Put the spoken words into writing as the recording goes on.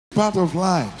Part of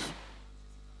life.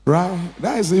 Right?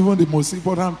 That is even the most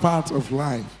important part of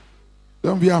life.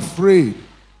 Don't be afraid.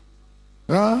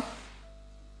 Huh?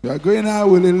 You are going out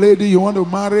with a lady, you want to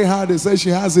marry her, they say she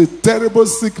has a terrible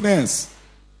sickness.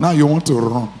 Now you want to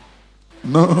run.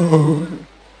 No.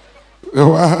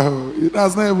 Wow. It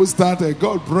has not even started.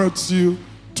 God brought you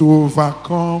to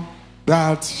overcome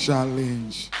that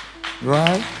challenge.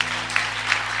 Right?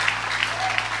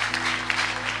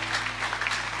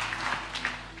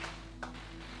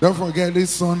 Don't forget,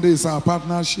 this Sunday is our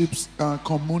partnerships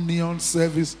communion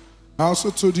service. I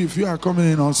also told you, if you are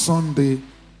coming in on Sunday,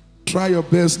 try your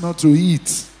best not to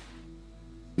eat.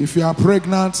 If you are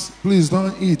pregnant, please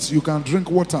don't eat. You can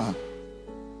drink water.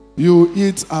 You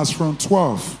eat as from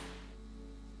 12.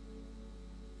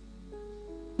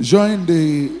 Join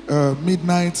the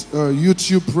midnight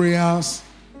YouTube prayers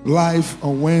live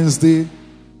on Wednesday.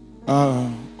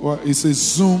 It's a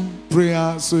Zoom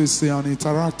prayer, so it's an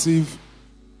interactive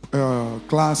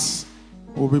class.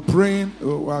 We'll be praying.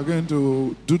 We are going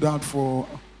to do that for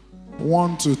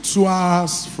 1 to 2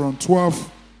 hours from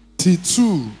 12 to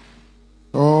 2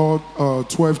 or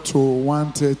 12 to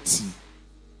 1:30.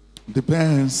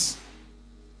 Depends.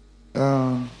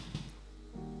 I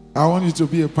want you to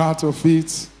be a part of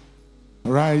it.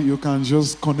 Right? You can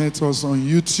just connect us on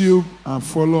YouTube and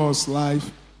follow us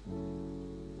live.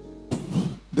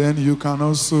 Then you can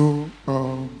also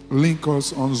link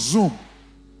us on Zoom.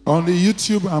 On the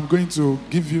YouTube, I'm going to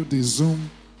give you the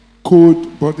Zoom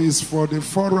code, but it's for the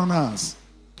foreigners.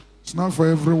 It's not for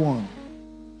everyone.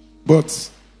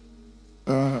 But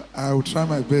I will try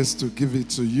my best to give it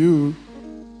to you.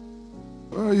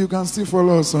 You can still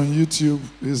follow us on YouTube.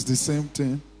 It's the same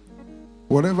thing.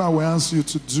 Whatever we ask you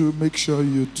to do, make sure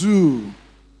you do.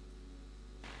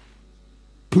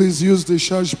 Please use the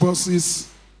church buses.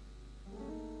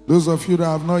 Those of you that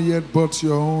have not yet bought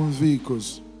your own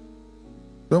vehicles.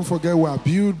 Don't forget, we are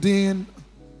building.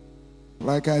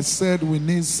 Like I said, we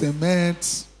need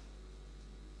cement.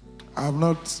 I've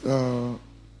not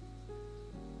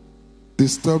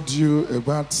disturbed you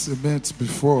about cement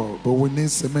before, but we need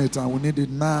cement and we need it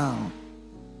now.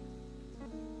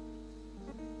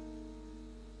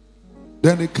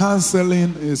 Then the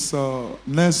counseling is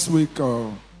next week,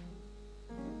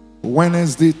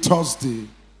 Wednesday, Thursday.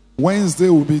 Wednesday,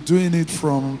 we'll be doing it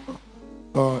from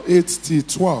 8 to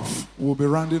 12. We'll be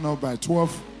rounding up by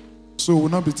 12. So we'll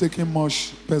not be taking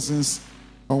much persons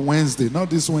on Wednesday. Not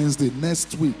this Wednesday,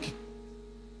 next week.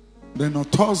 Then on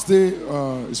Thursday,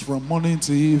 it's from morning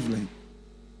to evening.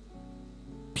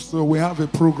 So we have a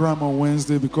program on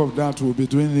Wednesday. Because of that, we'll be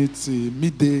doing it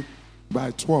midday by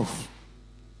 12.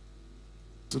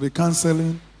 So the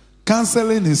counseling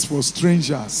is for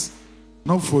strangers,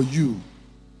 not for you.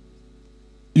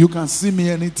 You can see me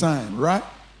anytime, right?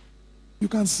 You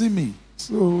can see me.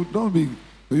 So don't be,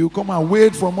 you come and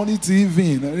wait from morning to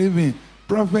evening.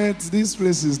 Prophet, this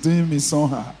place is doing me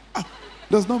somehow.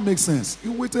 Does not make sense.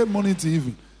 You waited morning to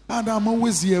evening. And I'm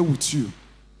always here with you.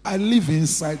 I live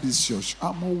inside this church.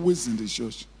 I'm always in the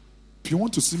church. If you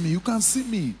want to see me, you can see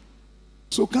me.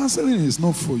 So counseling is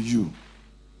not for you.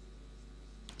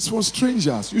 It's for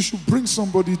strangers. You should bring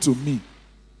somebody to me.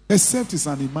 Except it's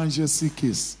an emergency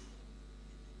case.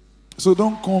 So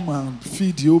don't come and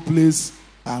feed your place.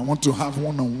 I want to have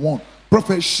one-on-one.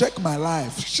 Prophet, check my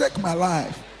life. Check my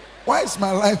life. Why is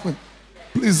my life?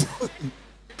 Please.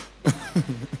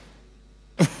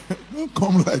 Don't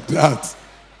come like that.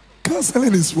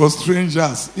 Counseling is for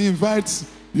strangers. Invite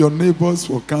your neighbors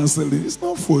for counseling. It's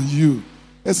not for you.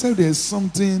 Except there's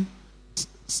something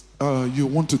you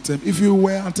want to tell. If you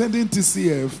were attending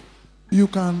TCF, you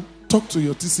can talk to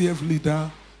your TCF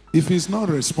leader. If he's not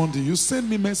responding, you send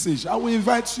me a message. I will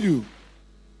invite you.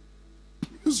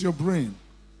 Use your brain.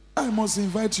 I must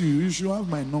invite you. You should have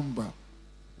my number.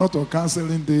 Not on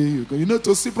counseling day. You know,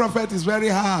 to see prophet is very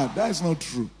hard. That is not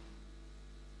true.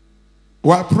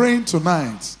 We are praying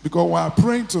tonight. Because we are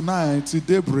praying tonight till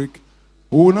daybreak.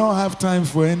 We will not have time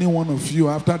for any one of you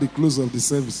after the close of the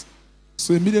service.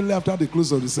 So immediately after the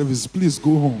close of the service, please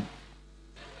go home.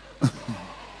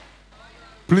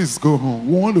 Please go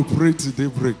home. We want to pray till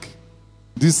daybreak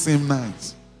this same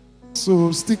night.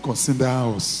 So still consider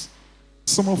us.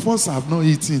 Some of us have not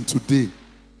eaten today.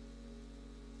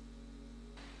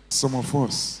 Some of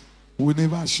us will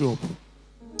never shop.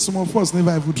 Some of us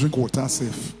never even drink water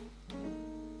safe.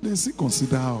 Then still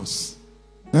consider us.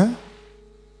 Eh?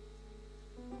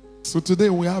 So today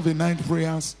we have a night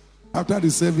prayers. After the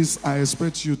service, I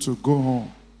expect you to go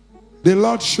home. The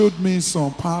Lord showed me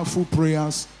some powerful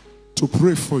prayers to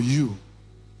pray for you.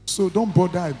 So don't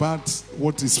bother about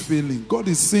what is failing. God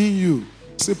is seeing you.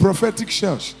 It's a prophetic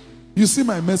church. You see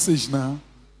my message now.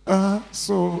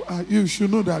 So you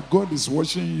should know that God is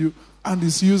watching you and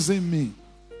is using me.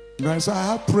 Right? So I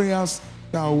have prayers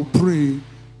that I will pray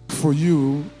for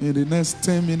you in the next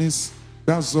 10 minutes.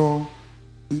 That's all.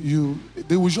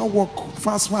 They will just walk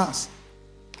fast.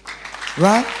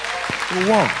 Right? They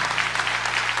walk.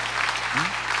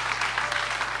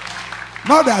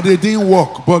 Not that they didn't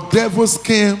walk, but devils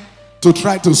came to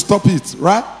try to stop it.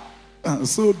 Right?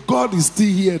 So God is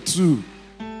still here too.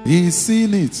 He is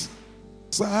seeing it.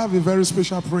 So I have a very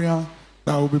special prayer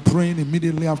that I will be praying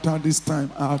immediately after this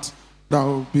time out. That I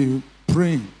will be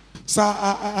praying. So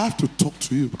I have to talk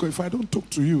to you, because if I don't talk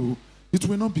to you, it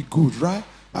will not be good, right?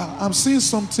 I'm seeing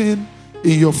something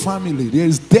in your family. There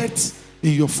is death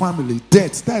in your family.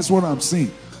 Death. That's what I'm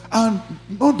seeing. And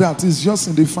not that it's just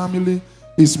in the family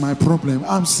is my problem.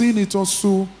 I'm seeing it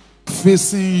also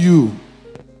facing you.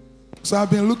 So I've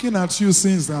been looking at you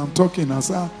since I'm talking.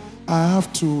 As I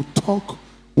have to talk.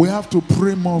 We have to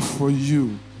pray more for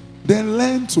you. Then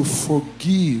learn to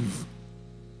forgive.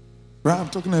 Right? I'm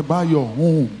talking about your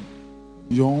home.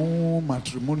 Your own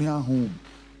matrimonial home.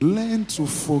 Learn to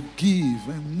forgive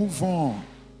and move on.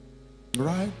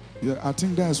 Right? Yeah, I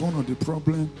think that is one of the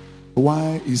problems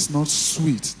why it's not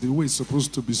sweet the way it's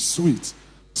supposed to be sweet.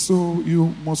 So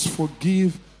you must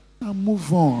forgive and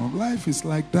move on. Life is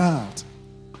like that.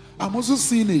 I'm also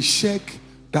seeing a check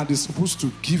that is supposed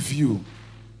to give you.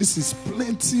 This is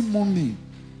plenty money.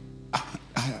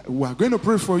 We are going to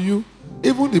pray for you.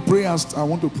 Even the prayers I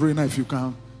want to pray now, if you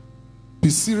can be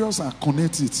serious and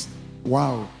connect it.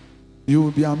 Wow. You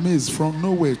will be amazed. From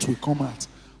nowhere it will come out.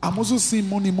 I'm also seeing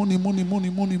money.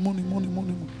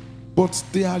 But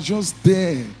they are just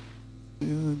there.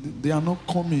 They are not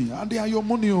coming. And they are your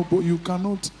money, but you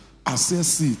cannot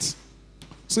access it.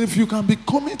 So if you can be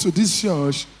coming to this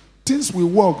church, things will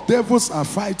work. Devils are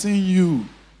fighting you.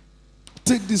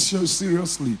 Take this church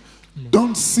seriously. No.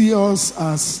 Don't see us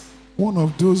as one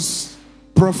of those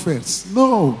prophets.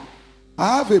 No.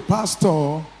 I have a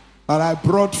pastor that I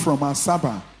brought from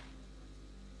Asaba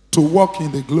to work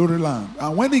in the glory land.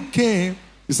 And when he came,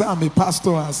 he said, I'm a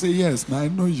pastor. I said, yes, now I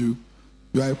know you.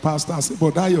 You are a pastor. I said,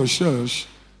 but that your church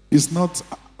is not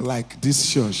like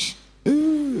this church.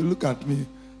 Look at me.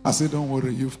 I said, don't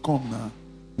worry, you've come now.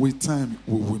 With time,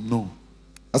 we will know.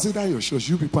 I said, that your church,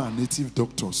 you people are native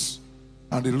doctors.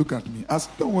 And they look at me. I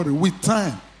said, don't worry, with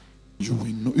time, you will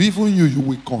know. Even you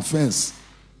will confess.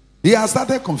 He has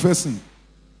started confessing.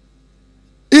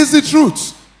 Is the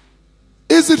truth?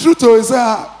 Is the truth or is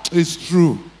that it's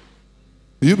true?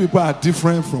 You people are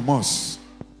different from us.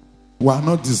 We are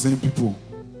not the same people.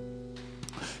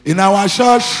 In our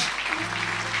church,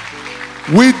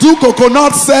 we do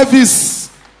coconut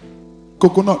service.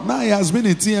 Coconut. Now he has been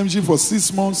in TMG for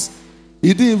 6 months.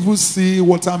 He didn't even see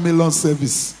watermelon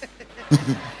service.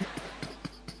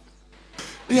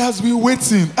 He has been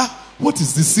waiting. What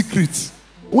is the secret?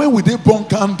 When will they burn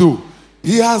candle?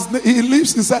 He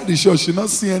lives inside the church. He not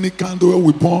see any candle where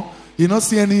we burn. He not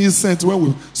see any incense where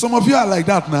we. Some of you are like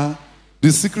that now.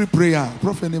 The secret prayer.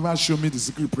 Prophet never showed me the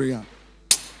secret prayer.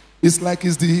 It's like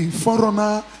it's the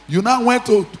foreigner. You now went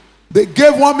to. They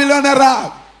gave 1 million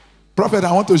naira. Prophet,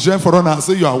 I want to join foreigner. I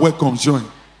say you are welcome. Join.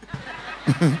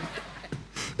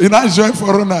 You now join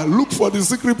foreigner. Look for the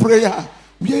secret prayer.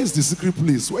 Where is the secret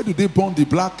place? Where do they burn the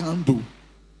black candle?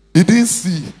 He didn't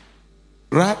see.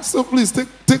 Right? So please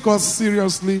take us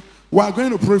seriously. We are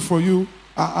going to pray for you.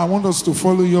 I want us to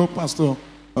follow your pastor,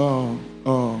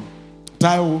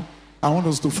 Taiwo. I want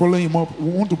us to follow him up. We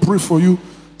want to pray for you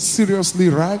seriously,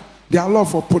 right? There are a lot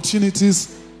of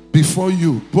opportunities before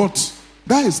you, but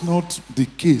that is not the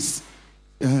case.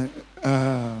 There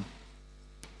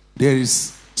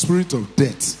is spirit of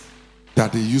death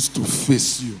that they used to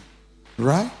face you,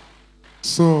 right?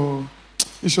 So,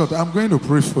 in short, I'm going to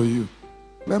pray for you.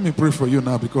 Let me pray for you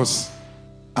now because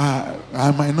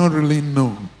I might not really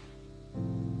know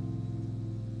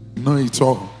it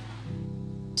all.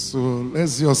 So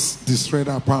let's just destroy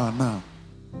that power now.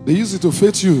 They use it to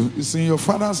face you. It's in your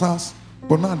father's house,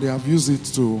 but now they have used it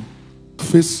to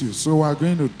face you. So we're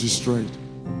going to destroy it.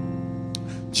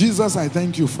 Jesus, I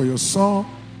thank you for your son.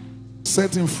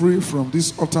 Set him free from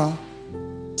this altar.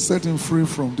 Set him free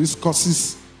from these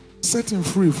curses. Set him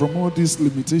free from all these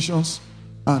limitations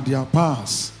and their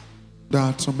powers that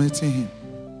are tormenting him.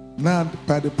 Now,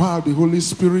 by the power of the Holy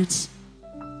Spirit,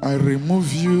 I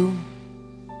remove you.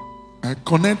 I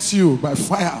connect you by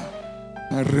fire.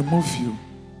 I remove you.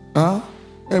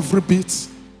 Every bit,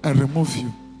 I remove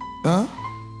you.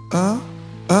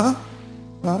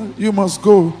 You must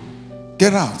go.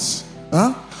 Get out.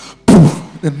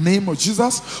 The name of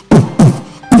Jesus.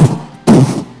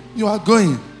 You are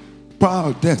going. Power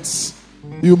of death.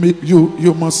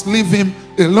 You must leave him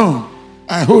alone.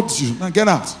 I hold you. Now get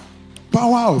out.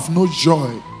 Power of no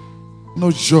joy.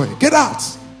 No joy. Get out.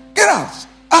 Get out.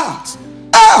 Out.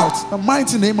 Out. The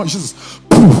mighty name of Jesus.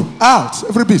 Poof. Out.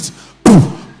 Every bit. Poof.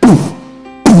 Poof.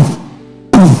 Poof.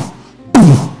 Poof.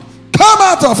 Poof. Come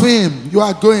out of him. You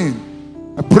are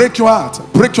going. I break you out. I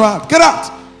break you out. Get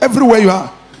out. Everywhere you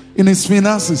are. In his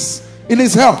finances. In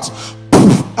his health.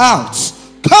 Poof. Out.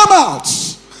 Come out.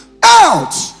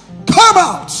 Out. Come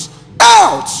out.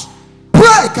 Out.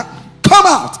 Break. Come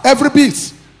out. Every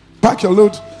bit. Pack your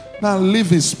load. Now leave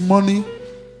his money.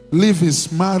 Leave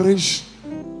his marriage.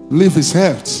 Leave his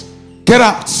health. Get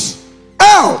out.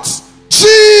 Out.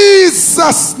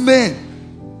 Jesus' name.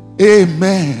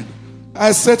 Amen.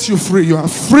 I set you free. You are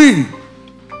free.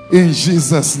 In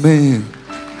Jesus' name.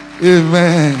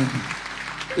 Amen.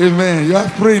 Amen. You are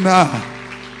free now.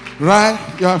 Right?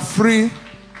 You are free.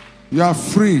 You are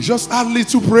free. Just add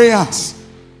little prayers.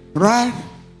 Right?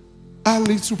 Add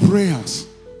little prayers.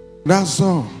 That's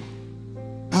all.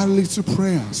 Add little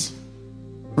prayers.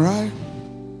 Right?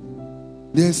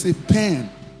 There's a pen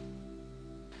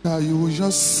that you will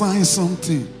just sign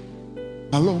something.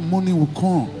 A lot of money will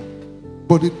come.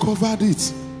 But they covered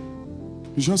it.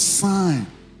 You just sign.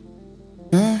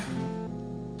 Yeah?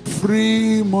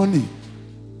 Free money.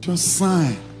 Just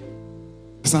sign.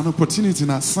 It's an opportunity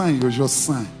now. Sign. You just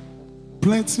sign.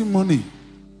 Plenty money.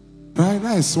 Right?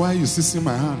 That is why you see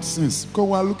my hand since. Because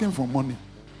we are looking for money.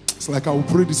 It's like I will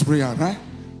pray this prayer, right?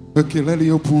 Okay, let it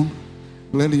open.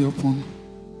 Let it open.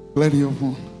 Let it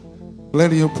open.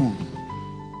 Let it open.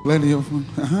 Let it open.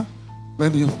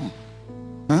 Let it open.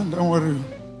 Don't worry.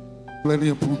 Let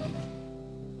it open.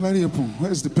 Let it open.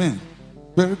 Where's the pen?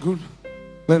 Very good.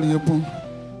 Let it open.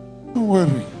 Don't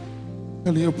worry.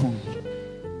 Let it open.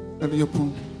 Let it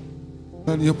open.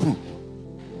 Let it open.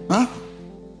 Huh?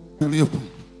 Let it open.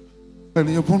 Let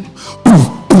it open.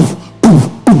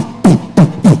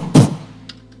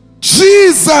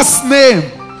 Jesus' name.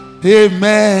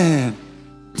 Amen.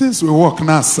 Things will work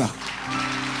now, sir.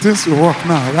 Things will work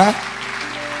now, right?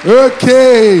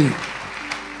 Okay.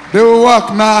 They will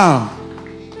work now.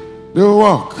 They will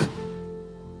work.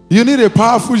 You need a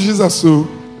powerful Jesus. So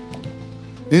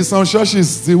in some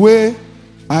churches, the way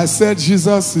I said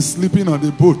Jesus is sleeping on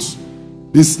the boat.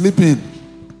 He's sleeping.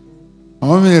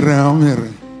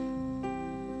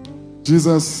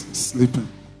 Jesus is sleeping.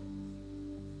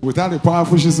 Without a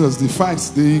powerful Jesus, the fights,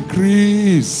 they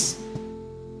increase.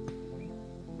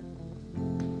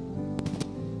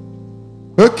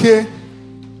 Okay.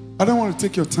 I don't want to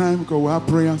take your time because we have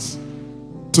prayers.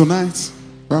 Tonight,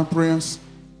 we have prayers.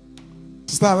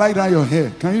 Sister, I like that your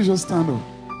hair. Can you just stand up?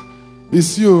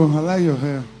 It's you. I like your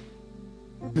hair.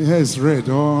 The hair is red,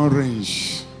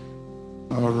 orange.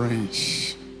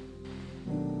 Orange.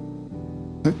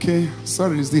 Okay.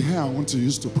 Sorry, it's the hair I want to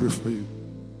use to pray for you.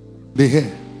 The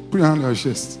hair. Put your hand on your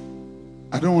chest.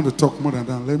 I don't want to talk more than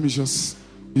that. Let me just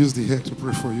use the hair to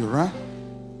pray for you, right?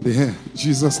 The hair.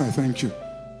 Jesus, I thank you.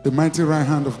 The mighty right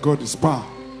hand of God is power.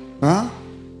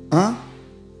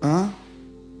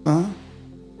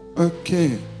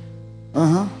 Okay.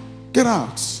 Get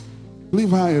out. Leave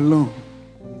her alone.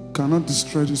 Cannot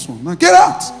destroy this one. Now get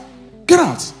out. Get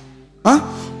out.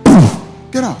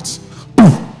 Get out.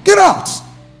 Get out.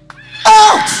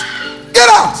 Out. Get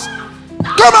out.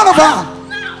 Come out of her.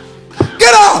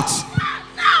 Get out.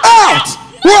 Out.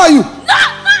 Who are you?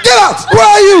 Get out. Who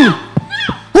are you?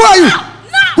 Who are you?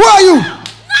 Who are you?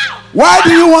 Why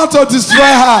do you want to destroy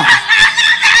her?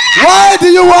 Why do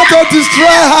you want to destroy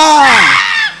her?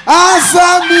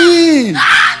 Answer me.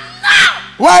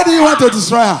 Why do you want to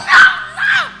destroy her?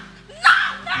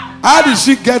 How did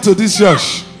she get to this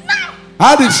church?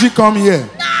 How did she come here?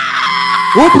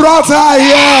 Who brought her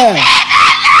here?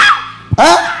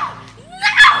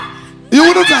 You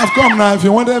wouldn't have come now if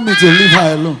you wanted me to leave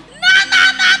her alone.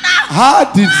 How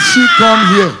did she come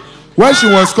here? When she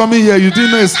was coming here, you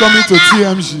didn't know it's coming to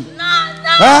TMG.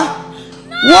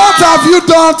 What have you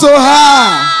done to her?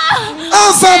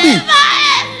 Answer me.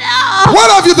 What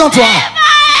have you done to her?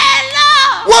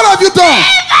 What have you done?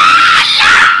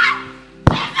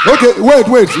 Okay,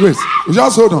 wait.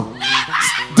 Just hold on.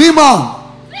 Demon,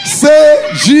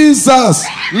 say Jesus,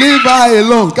 leave her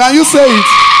alone. Can you say it?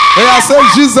 Yeah, say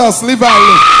Jesus, leave her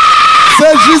alone.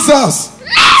 Say Jesus.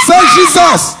 Say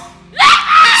Jesus.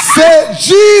 Say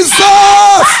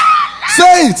Jesus.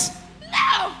 Say it.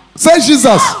 Say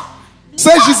Jesus.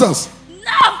 Say Jesus.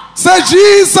 Say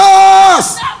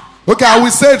Jesus. Okay, I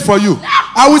will say it for you.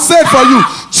 I will say it for you.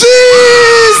 Jesus.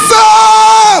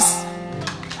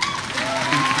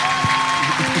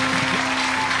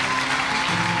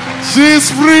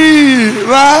 She's free,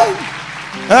 right?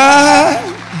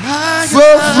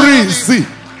 So free. See.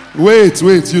 Wait.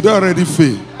 You don't already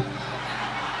fail.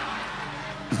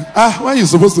 When you're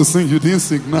supposed to sing, you didn't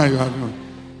sing. Now you are not.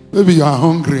 Maybe you are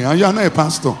hungry and you are not a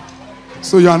pastor.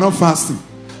 So you are not fasting.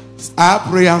 I have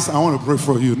prayers. I want to pray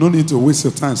for you. No need to waste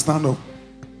your time. Stand up.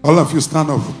 All of you stand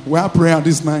up. We have prayer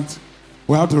this night.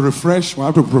 We have to refresh. We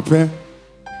have to prepare.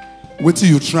 Wait till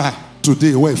you try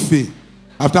today. Where fail.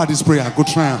 After this prayer, go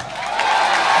try.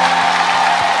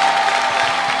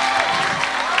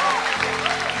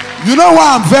 You know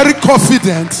why I'm very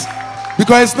confident?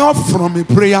 Because it's not from a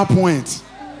prayer point.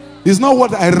 It's not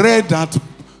what I read that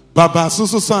Baba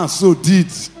so did.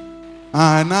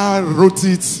 And I wrote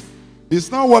it. It's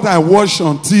not what I watched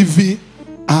on TV.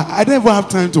 I never have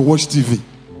time to watch TV.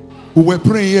 We were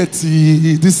praying here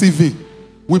till this evening.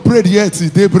 We prayed here till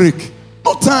daybreak.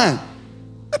 No time.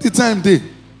 At the time day.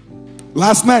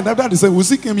 Last night, after they said, we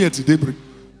still came here till daybreak.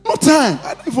 No time.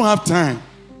 I don't even have time.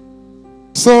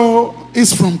 So,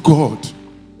 it's from God.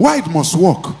 Why it must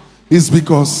work is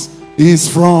because it's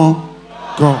from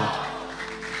God.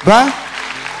 Right?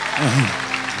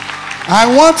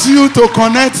 I want you to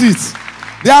connect it.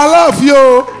 There are a lot of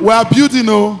you we are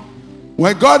building.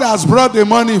 When God has brought the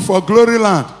money for Glory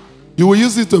Land, you will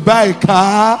use it to buy a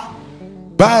car,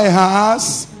 buy a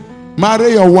house,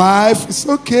 marry your wife. It's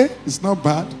okay. It's not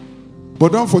bad.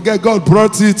 But don't forget, God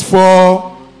brought it for.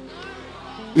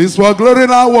 It's for Glory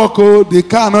Land work. The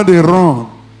car, not the run.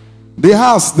 The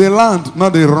house, the land,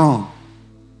 not the run.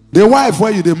 The wife,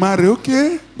 where you they marry,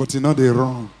 okay, but you know they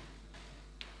wrong.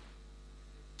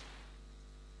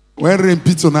 When rain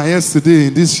beat on yesterday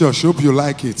in this church, hope you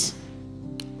like it.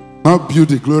 Now build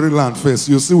the Glory Land first.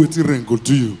 You'll see what the rain go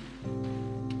to you.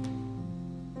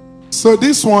 So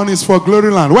this one is for Glory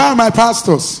Land. Where are my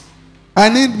pastors? I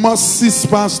need more 6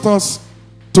 pastors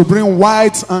to bring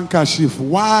white handkerchief.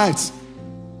 White,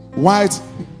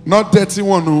 not dirty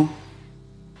one. No.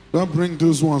 Don't bring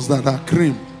those ones that are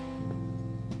cream.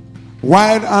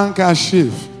 White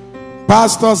handkerchief.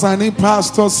 Pastors, I need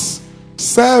pastors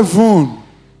 7.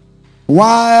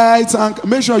 White handkerchief.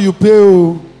 Make sure you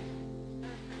pay.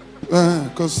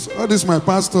 Because all these my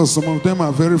pastors, some of them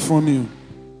are very funny.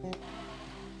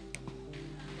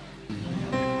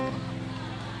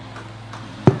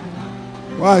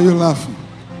 Why are you laughing?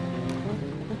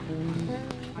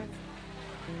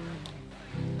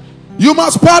 You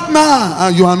must partner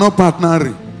and you are not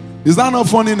partnering. Is that not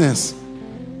funniness?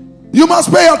 You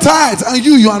must pay your tithes and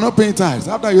you are not paying tithes.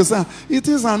 After you say, it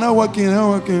is not working,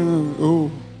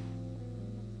 Oh.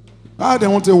 How they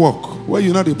want to work? Well,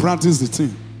 you know they practice the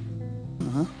thing.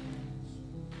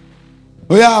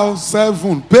 Oh yeah,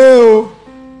 7. Pay.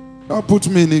 Don't put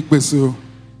me in Ikbeso.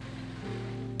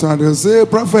 So they say,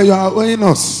 Prophet, you are owing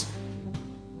us.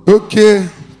 Okay,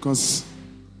 because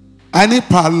I need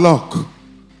padlock.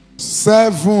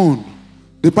 7.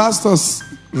 The pastors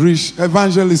rich.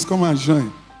 Evangelists come and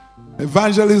join.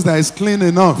 Evangelists that is clean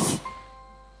enough.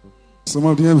 Some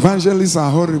of the evangelists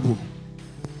are horrible.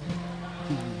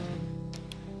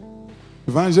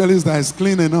 Evangelists that is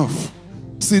clean enough.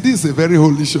 See, this is a very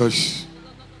holy church.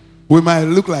 We might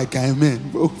look like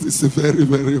amen, but it's a very,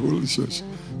 very holy church.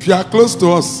 If you are close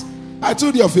to us, I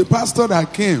told you of a pastor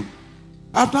that came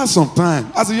after some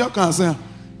time. As a young person,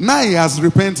 now he has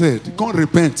repented. He can't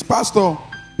repent. Pastor,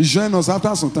 he joined us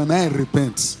after some time. Now he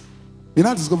repents. You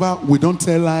now discover we don't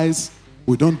tell lies,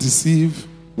 we don't deceive,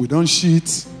 we don't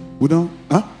cheat, we don't.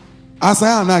 As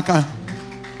I am, I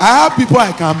have people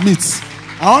I can meet.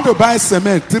 I want to buy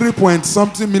cement, 3 point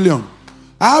something million.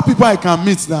 I have people I can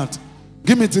meet that.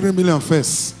 Give me 3 million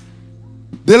first.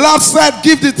 The Lord said,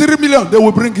 give the 3 million, they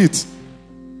will bring it.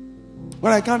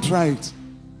 But I can't try it.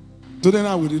 Today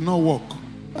now we did not work.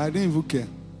 I didn't even care.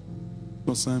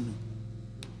 Concern me.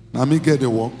 Now me get the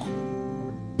work.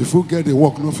 If you get the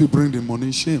work, no, if you bring the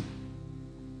money, shame.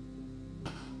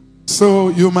 So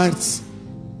you might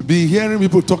be hearing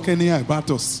people talking here about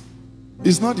us.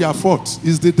 It's not their fault.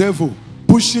 It's the devil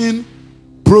pushing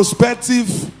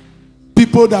prospective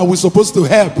people that we're supposed to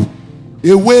help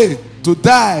away to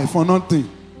die for nothing.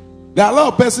 There are a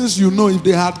lot of persons you know, if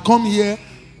they had come here,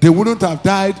 they wouldn't have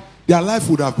died. Their life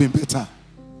would have been better.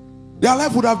 Their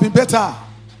life would have been better.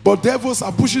 But devils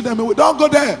are pushing them away. Don't go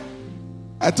there.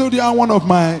 I told you, one of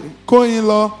my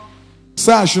co-in-law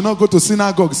said I should not go to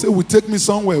synagogue. He said, will take me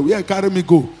somewhere. Where carry me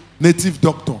go? Native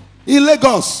doctor. In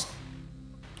Lagos.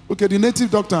 Okay, the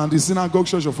native doctor and the synagogue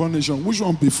church of all nations, which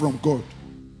one be from God?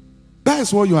 That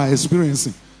is what you are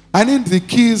experiencing. I need the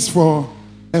keys for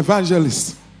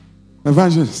evangelists.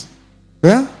 Evangelists.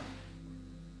 Yeah?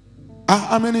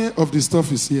 How many of the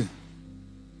stuff is here?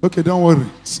 Okay, don't worry.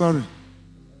 Sorry.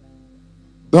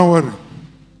 Don't worry.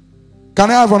 Can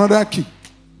I have another key?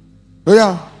 Oh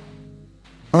yeah.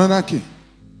 Another key.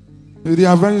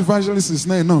 The evangelist is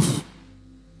not enough.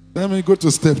 Let me go to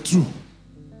step 2.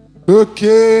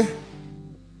 Okay.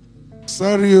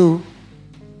 Sorry, oh.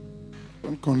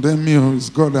 Don't condemn me, oh. It's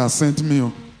God that sent me,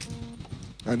 oh.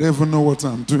 I don't even know what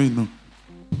I'm doing, oh.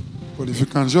 But if you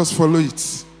can just follow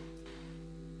it,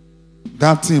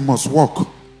 that thing must work.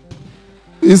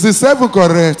 Is the 7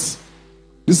 correct?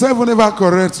 The 7 never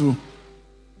correct, oh.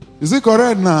 Is it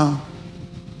correct now?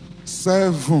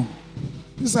 7.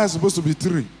 This is supposed to be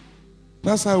 3.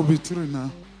 That's how it will be 3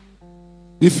 now.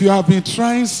 If you have been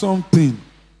trying something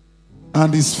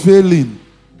and it's failing,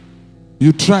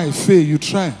 you try, fail, you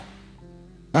try.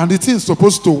 And the thing is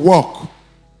supposed to work.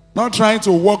 Not trying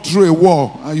to walk through a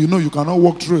wall and you know you cannot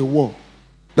walk through a wall.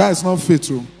 That is not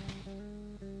fatal.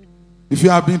 If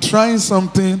you have been trying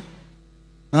something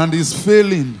and it's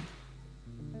failing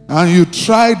and you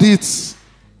tried it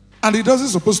and it doesn't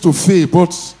supposed to fail,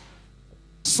 but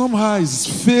somehow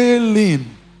it's failing.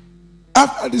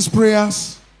 After these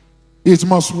prayers, it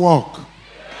must work.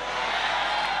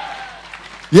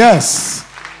 Yes.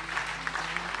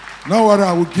 Now what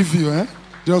I will give you, eh?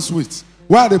 Just wait.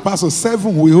 Why the pastor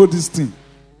 7 will hold this thing?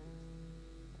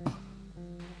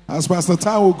 As Pastor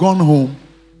Tao gone home,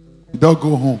 don't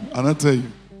go home. And I tell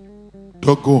you,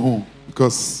 don't go home.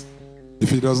 Because if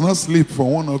he does not sleep for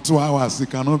 1 or 2 hours, he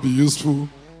cannot be useful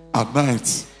at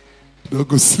night. Don't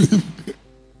go sleep.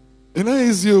 You know,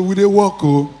 it's you with a walk.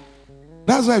 Oh.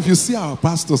 That's why if you see our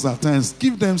pastors at times,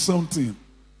 give them something.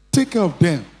 Take care of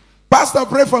them. Pastor,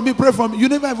 pray for me, pray for me. You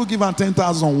never ever give them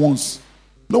 10,000 once.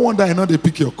 No wonder you know they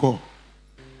pick your call.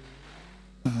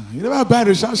 You never buy a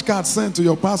recharge card sent to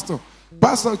your pastor.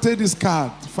 Pastor, take this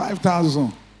card,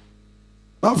 5,000.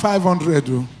 Not 500.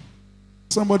 Though.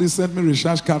 Somebody sent me a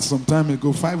recharge card some time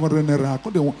ago, 500 naira. I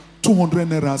thought they want 200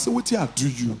 naira. I said, what here do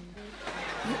you?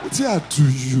 What here do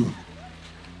you?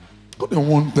 What they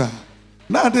want that?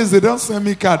 Nowadays, they don't send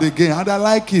me card again, and I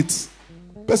like it.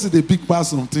 Person, they big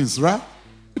pass on things, right?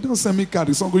 They don't send me card.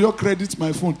 It's on your credit,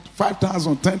 my phone,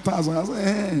 5,000, 10,000. I say,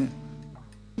 hey,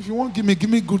 if you want, give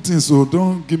me good things, so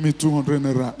don't give me 200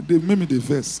 naira. They make me the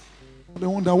first. They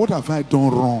wonder, what have I done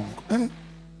wrong? Eh?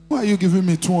 Why are you giving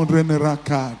me 200 naira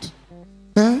card?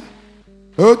 Eh?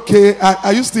 Okay,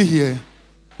 are you still here?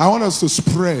 I want us to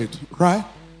spread, right?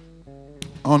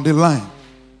 On the line.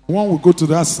 One will go to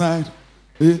that side.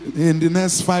 In the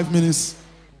next 5 minutes,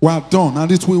 we are done,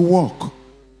 and it will work.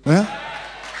 Eh?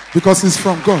 Because it's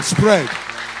from God. Spread.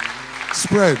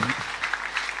 Spread.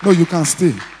 No, you can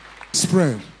stay.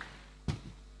 Spread.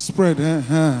 Spread.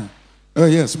 Oh,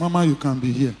 yes, Mama, you can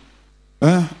be here.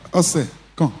 Ose,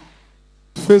 come.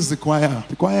 Face the choir.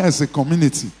 The choir is a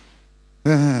community.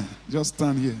 Just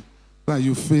stand here. So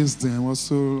you face them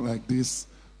also like this.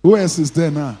 Who else is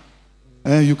there now?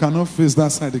 You cannot face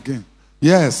that side again.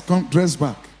 Yes, come, dress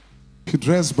back. If you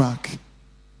dress back,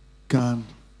 can.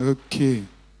 Okay.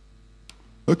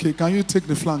 Okay, can you take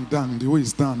the flank down the way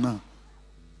it's down now?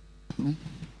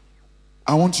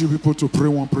 I want you people to pray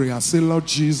one prayer. Say, Lord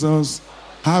Jesus,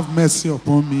 have mercy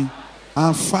upon me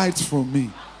and fight for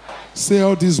me. Say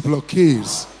all these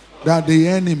blockades that the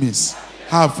enemies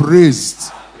have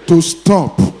raised to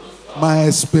stop my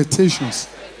expectations.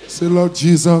 Say, Lord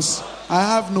Jesus, I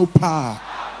have no power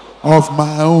of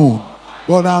my own,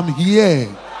 but I'm here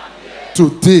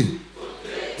today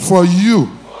for you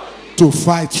to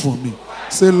fight for me.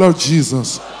 Say, Lord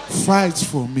Jesus, fight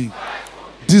for me.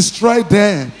 Destroy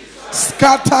them.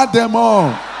 Scatter them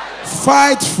all.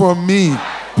 Fight for me.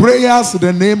 Prayers in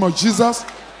the name of Jesus.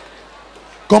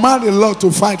 Command the Lord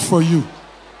to fight for you.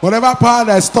 Whatever power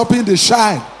that is stopping the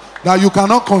child that you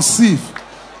cannot conceive,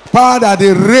 power that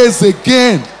they raise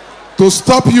again to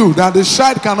stop you, that the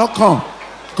child cannot come,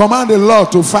 command the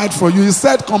Lord to fight for you. He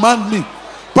said, command me.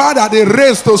 Power that they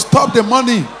raise to stop the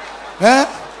money,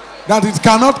 that it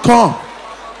cannot come.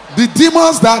 The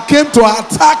demons that came to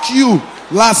attack you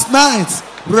last night,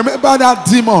 remember that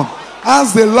demon.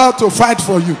 Ask the Lord to fight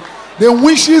for you. The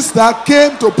wishes that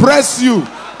came to press you,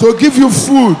 to give you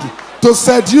food, to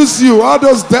seduce you, all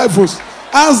those devils,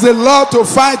 ask the Lord to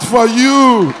fight for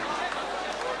you.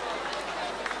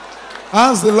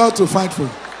 Ask the Lord to fight for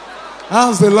you.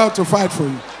 Ask the Lord to fight for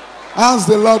you. Ask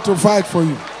the Lord to fight for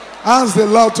you. Ask the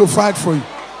Lord to fight for you.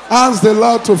 Ask the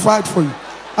Lord to fight for you.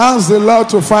 Ask the Lord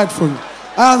to fight for you.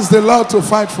 Ask the Lord to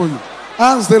fight for you.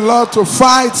 Ask the Lord to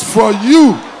fight for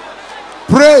you.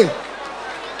 Pray.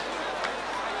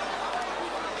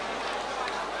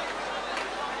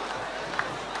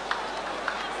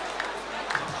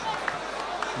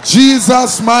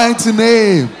 Jesus' mighty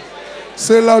name.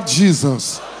 Say, Lord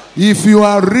Jesus, if you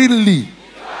are really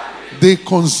the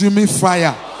consuming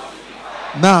fire.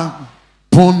 Now,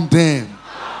 burn them.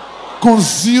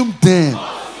 Consume them.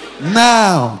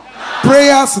 Now.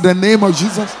 Prayers in the name of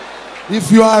Jesus.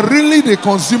 If you are really the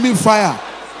consuming fire,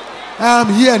 I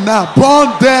am here now.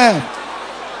 Burn them.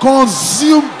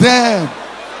 Consume them.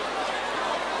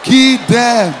 Kill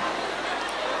them.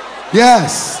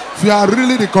 Yes. If you are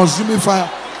really the consuming fire,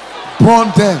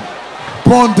 burn them.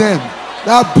 Burn them.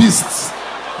 That beast.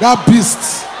 That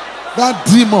beast. That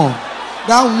demon.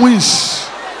 That wish.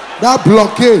 That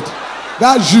blockade.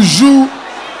 That juju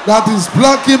that is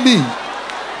blocking me.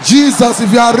 Jesus,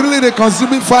 if you are really the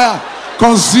consuming fire,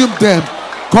 consume them.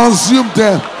 Consume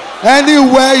them.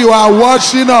 Anywhere you are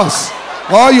watching us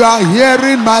or you are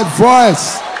hearing my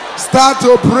voice, start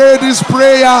to pray these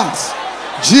prayers.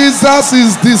 Jesus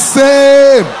is the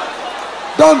same.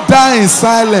 Don't die in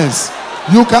silence.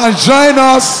 You can join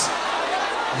us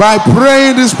by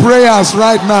praying these prayers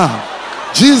right now.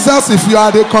 Jesus, if you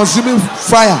are the consuming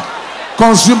fire,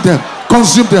 consume them.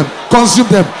 Consume them. Consume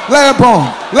them. Let it burn.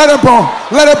 Let it burn.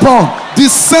 Let it burn.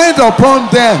 Descend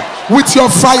upon them with your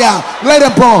fire. Let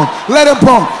it burn. Let it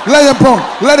burn. Let it burn.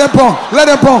 Let it burn. Let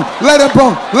it burn. Let it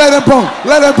burn. Let it burn.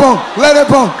 Let it burn. Let it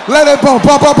burn. Let it burn.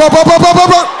 Burn. Burn. Burn.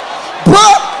 Burn.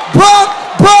 Burn. Burn.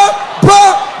 Burn.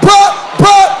 Burn. Burn.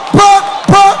 Burn. Burn. Burn.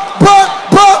 Burn. Burn.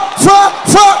 Fire. Fire. Fire.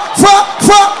 Fire.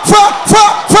 Fire.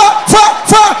 Fire. Fire.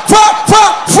 Fire. Fire.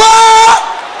 Fire.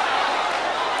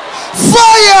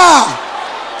 Fire.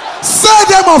 Set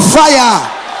them on fire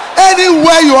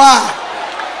anywhere you are.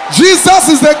 Jesus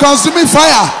is the consuming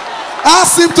fire.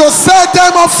 Ask him to set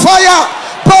them on fire.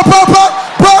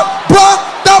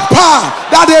 That power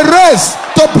that they raise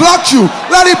to block you,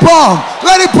 let it burn.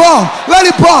 Let it burn. Let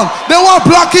it burn. They want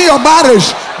blocking your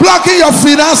marriage, blocking your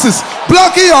finances,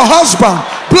 blocking your husband,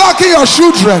 blocking your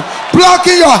children,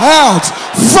 blocking your health.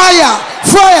 Fire.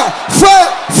 Fire. Fire.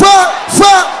 Fire.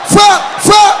 Fire. Fire.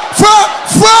 Fire. Fire.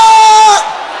 Fire.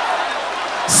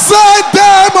 Set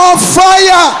them on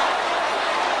fire.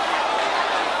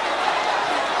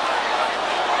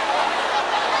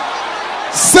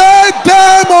 Set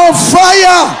them on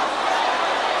fire.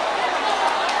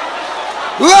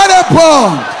 Let it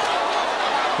burn.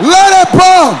 Let it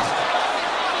burn.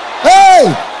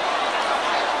 Hey.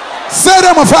 Set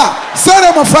them on fire. Set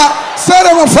them on fire. Set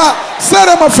them on fire. Set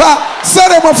them on fire. Set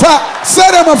them on fire.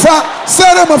 Set them on fire.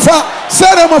 Set them on fire.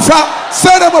 Set them on fire.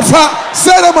 Set them on fire.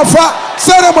 Set them on fire.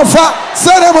 Set them on fire.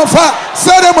 Set them on fire.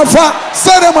 Set them on fire.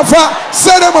 Set them on fire.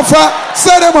 Set them on fire.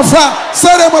 Set them on fire.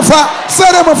 Set them on fire.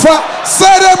 Set them on fire.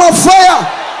 Set them on fire.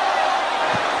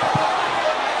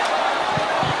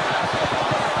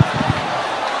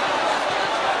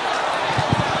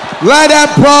 Let them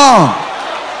burn.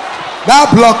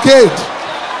 That blockade,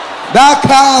 that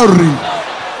cowrie,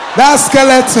 that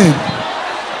skeleton,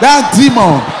 that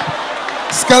demon,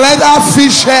 skeletal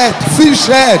fish head,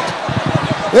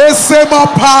 Esema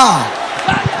power,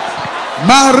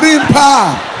 marine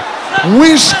power,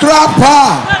 witchcraft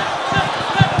power,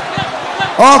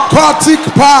 occultic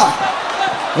power.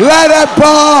 Let it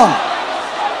burn.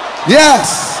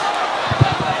 Yes.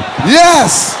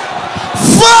 Yes.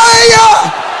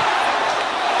 Fire.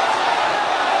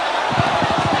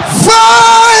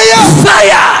 Fire!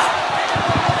 Fire!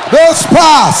 Those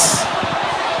powers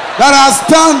that are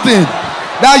standing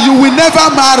that you will never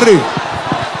marry,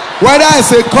 whether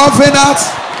it's a covenant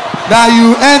that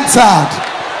you entered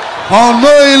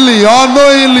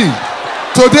unknowingly,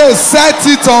 today set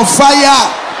it on fire.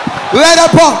 Let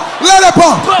it burn. Let it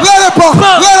burn. Let it burn.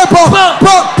 Let it burn.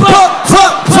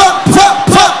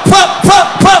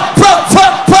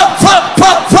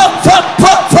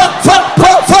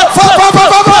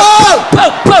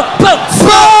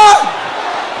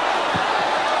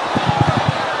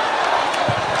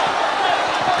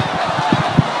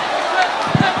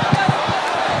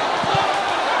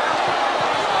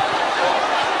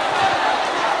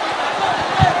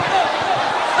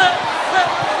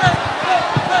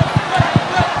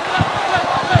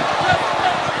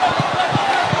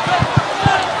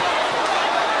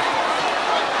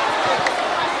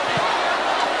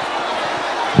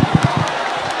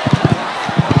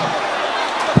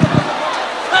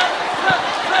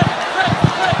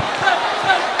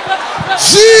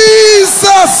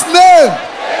 Jesus' name.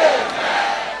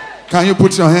 Can you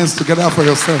put your hands together for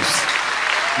yourselves?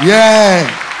 Yeah.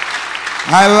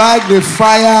 I like the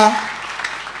fire,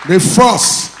 the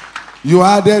force you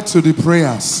added to the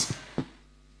prayers.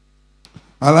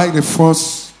 I like the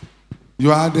force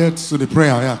you added to the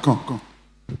prayer. Yeah, come.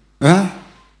 Huh?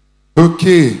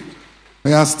 Okay.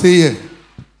 Yeah, stay here.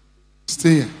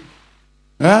 Stay here.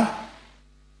 Huh?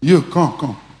 You,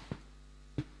 come.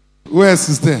 Who else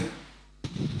is there?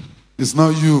 It's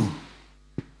not you.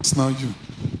 It's not you.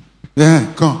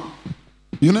 Yeah, come.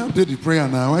 You never did the prayer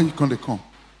now. Why you can't come?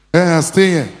 Yeah, stay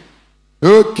here.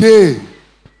 Okay.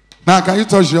 Now, can you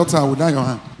touch the altar without your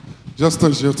hand? Just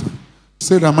touch the altar.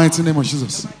 Say the mighty name of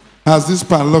Jesus. As these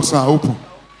padlocks are open,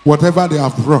 whatever they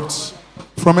have brought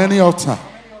from any altar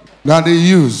that they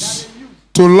use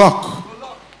to lock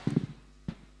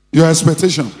your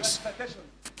expectations,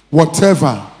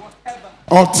 whatever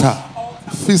altar,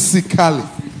 physically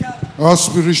or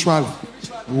spiritually,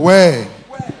 where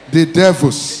the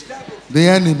devils, the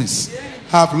enemies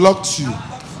have locked you,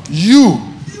 you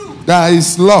that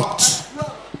is locked,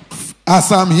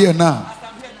 as I'm here now,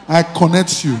 I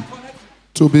connect you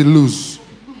to be loose.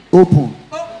 Open.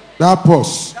 That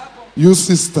purse, you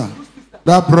sister,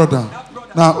 that brother,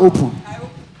 now open.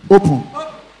 Open.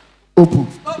 Open.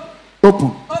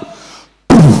 Open.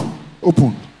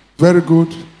 Open. Very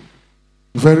good.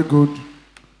 Very good.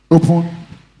 Open.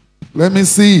 Let me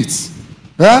see it.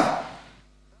 Yeah?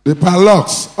 The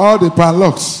padlocks, all the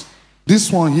padlocks. This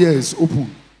one here is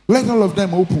open. Let all of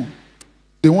them open.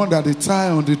 The one that they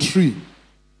tie on the tree,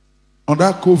 on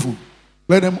that coven,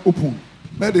 let them open.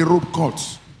 Let the rope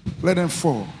cut. Let them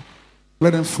fall.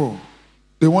 Let them fall.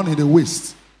 The one in the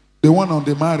waist, the one on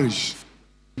the marriage,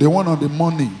 the one on the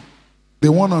money,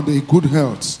 the one on the good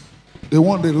health, the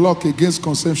one they lock against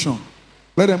conception.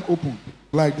 Let them open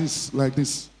like this, like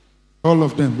this. All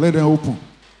of them, let them open.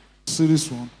 See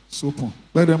this one? It's open.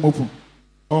 Let them open.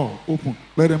 Oh, open.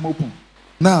 Let them open.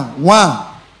 Now,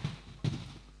 1,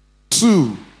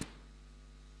 2,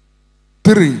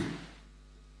 3,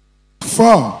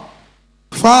 4,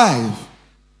 5,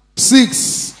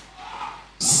 6,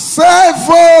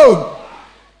 7.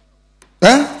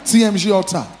 TMG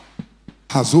altar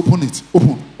has opened it.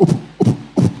 Open, open, open,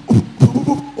 open, open,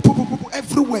 open, open, open,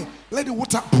 everywhere. Let the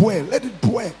water pour. Let it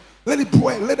pour. Let it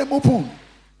pour. Let them open.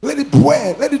 Let it pour.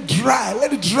 Let it dry.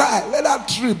 Let it dry. Let that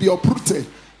tree be uprooted.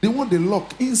 They want the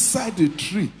lock inside the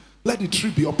tree. Let the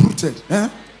tree be uprooted.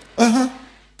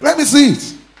 Let me see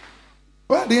it.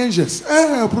 Where are the angels?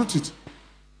 Uproot it.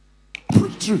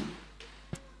 Uproot the tree.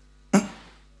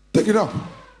 Take it up.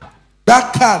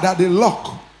 That car that they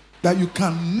lock, that you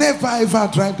can never ever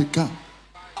drive the car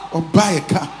or buy a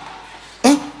car.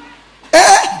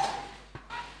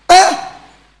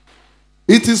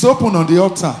 It is open on the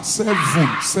altar.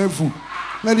 7.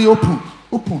 Let it open.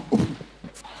 Open. Open.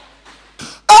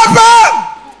 Open!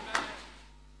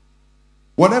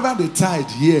 Whatever they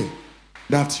tied here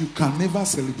that you can never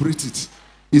celebrate it,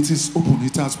 it is open.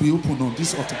 It has been opened on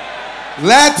this altar.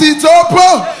 Let it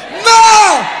open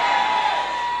now!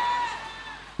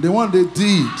 The one they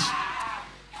did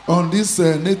on this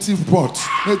native pots,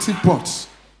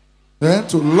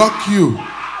 to lock you,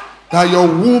 that your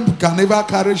womb can never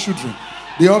carry children.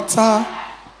 The altar,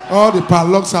 all the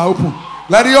padlocks are open.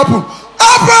 Let it open. Open!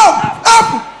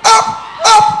 Up!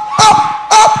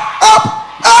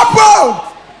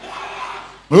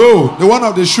 Oh, the one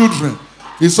of the children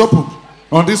is open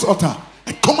on this altar.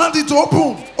 I command it to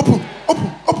open. Open!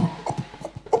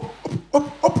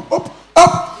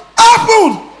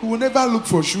 You will never look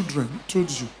for children. I told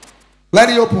you. Let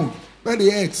it open. Let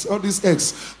the eggs, all these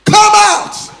eggs, come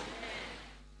out.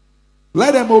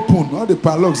 Let them open. All the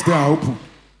padlocks there are open.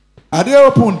 Are they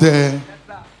open there?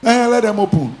 Let them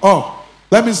open. Oh,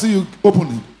 let me see you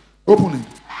opening. Open.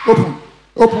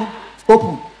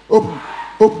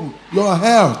 Your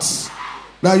health.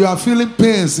 That you are feeling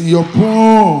pains in your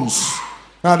bones.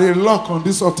 That they lock on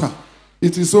this altar.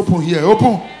 It is open here.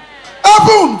 Open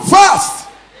fast.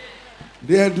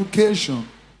 The education,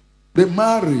 the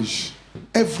marriage,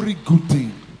 every good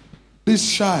thing. This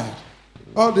child,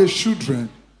 all the children,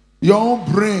 your own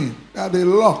brain that they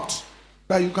locked,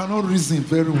 that you cannot reason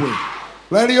very well.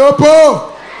 Let it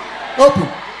open.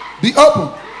 Be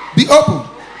open.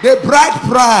 The bride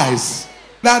price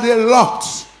that they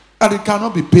locked, that it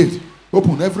cannot be paid.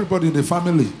 Open. Everybody in the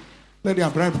family, let their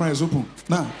bride price open.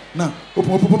 Now.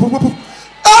 Open.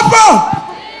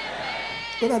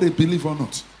 Whether they believe or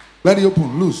not. Let it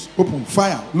open, loose, open,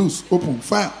 fire, loose, open,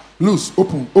 fire, loose,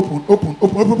 open.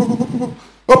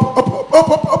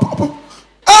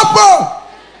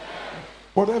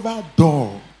 Whatever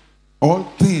door or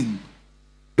thing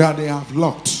that they have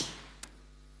locked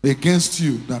against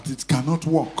you, that it cannot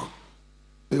work.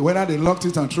 Whether they locked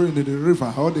it and threw it in the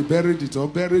river, or they buried it, or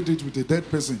buried it with a dead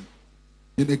person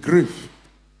in a grave.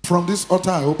 From this altar,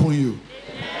 I open you.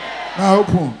 Now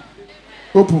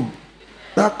open.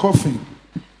 That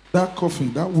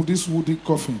coffin, this woody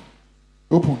coffin.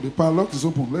 Open. The padlock is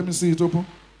open. Let me see it open.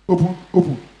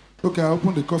 Open. Okay, I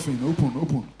open the coffin.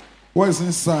 Open. What is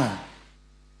inside?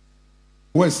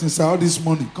 All this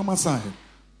money? Come outside.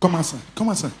 Come outside. Come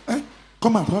outside. Eh?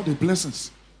 Come out. All the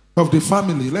blessings of the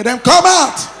family. Let them come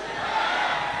out.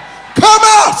 Come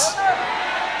out.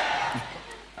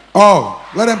 Oh,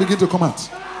 let them begin to come out.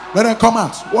 Let them come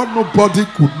out. What nobody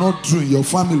could not do in your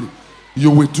family,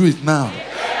 you will do it now.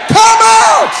 Come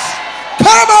out.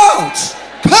 Come out.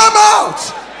 Come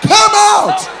out. Come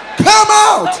out. Come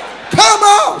out. Come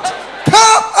out.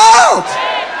 Come out.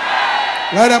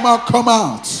 Let them all come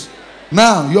out.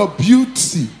 Now, your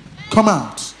beauty, come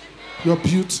out. Your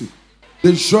beauty.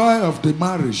 The joy of the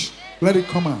marriage, let it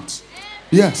come out.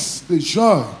 Yes, the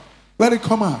joy, let it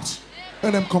come out.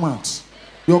 Let them come out.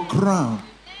 Your crown,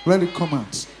 let it come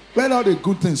out. Let all the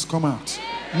good things come out.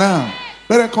 Now,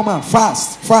 let it come out.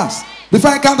 Fast, fast. Before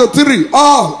I count to 3,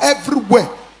 all, everywhere,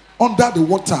 under the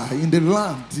water, in the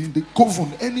land, in the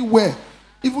coven, anywhere,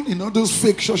 even in all those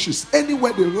fake churches,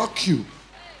 anywhere they lock you,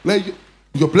 let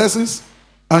your blessings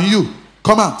and you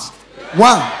come out.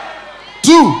 1,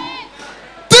 2,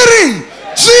 3.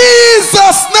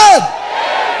 Jesus' name.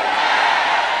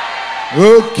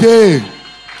 Okay.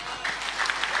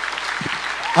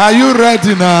 Are you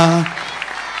ready now?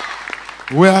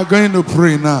 We are going to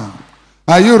pray now.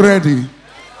 Are you ready?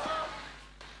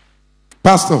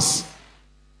 Pastors,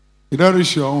 you don't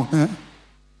reach your own. Eh?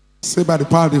 Say by the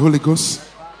power of the Holy Ghost,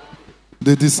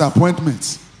 the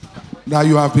disappointment that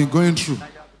you have been going through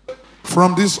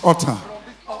from this altar,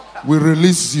 we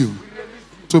release you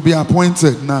to be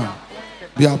appointed now.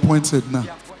 Be appointed now.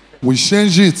 We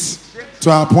change it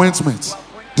to appointment.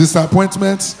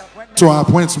 Disappointment to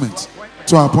appointment.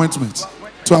 To appointment.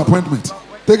 To appointment.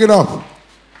 Take it up.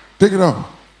 Take it up.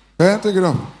 Eh? Take it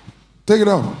up. Take it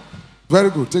up. Very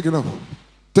good. Take it up.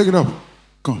 Take it up.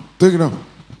 Come. Take it up.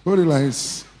 Hold it like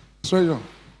this. Straight up.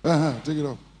 Take it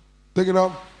up. Take it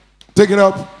up. Take it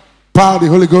up. Power of the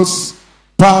Holy Ghost.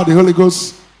 Power of the Holy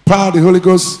Ghost. Power of the Holy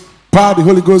Ghost. Power of the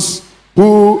Holy Ghost.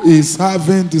 Who is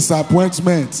having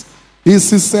disappointment?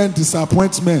 Insistent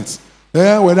disappointment.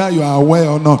 Whether you are aware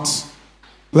or not.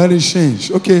 Let it change.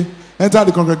 Okay. Enter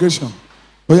the congregation.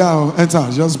 Oh yeah,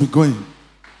 enter. Just be going.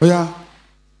 Oh yeah.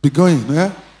 Be going.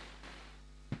 Eh?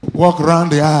 Walk around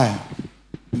the aisle.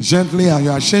 Gently, and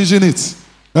you are changing it.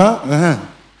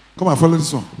 Come on, follow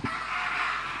this one.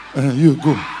 You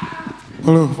go.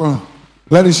 Follow, follow.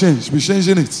 Let it change. Be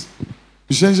changing it.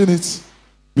 Be changing it.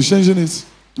 Be changing it.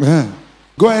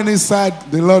 Go any side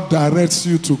the Lord directs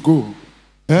you to go.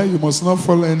 You must not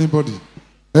follow anybody.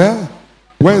 Where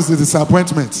is the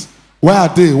disappointment? Where are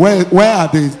they? Where are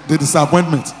the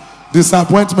disappointment?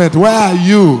 Disappointment. Where are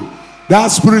you? That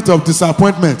spirit of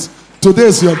disappointment. Today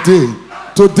is your day.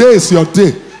 Today is your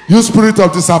day. You spirit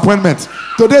of disappointment.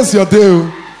 Today is your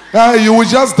day. You will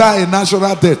just die a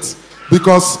natural death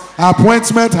because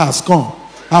appointment has come.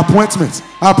 Appointment.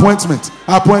 Appointment.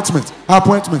 Appointment.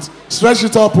 Appointment. Stretch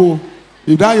it up. Oh.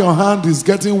 If that your hand is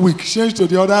getting weak, change to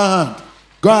the other hand.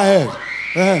 Go ahead.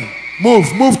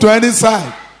 Move to any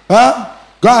side.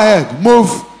 Go ahead. Move.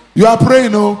 You are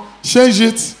praying. Oh. Change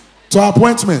it to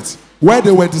appointment. Where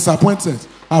they were disappointed.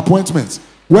 Appointment.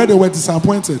 Where they were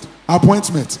disappointed.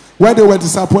 Appointment. Where they were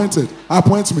disappointed.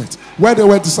 Appointment. Where they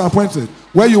were disappointed.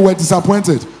 Where you were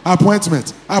disappointed.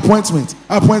 Appointment. Appointment.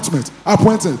 Appointment.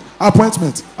 Appointed.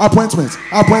 Appointment. Appointment.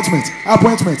 Appointment.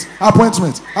 Appointment.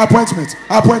 Appointment. Appointment.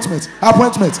 Appointment.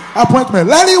 Appointment. Appointment.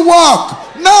 Let it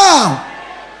walk now.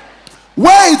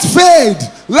 Where it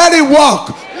fade, let it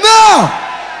walk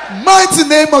now. Mighty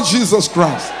name of Jesus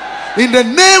Christ. In the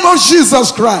name of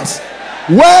Jesus Christ.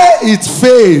 Where it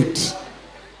fade,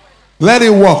 let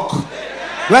it walk.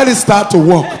 Let it start to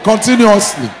walk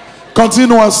continuously.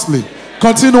 Continuously.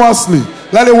 Continuously.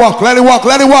 Let it walk. Let it walk.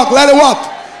 Let it walk. Let it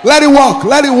walk. Let it walk.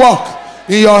 Let it walk.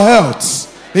 In your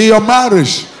health. In your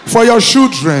marriage. For your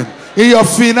children. In your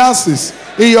finances.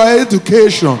 In your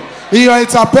education. In your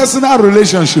interpersonal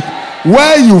relationship.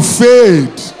 Where you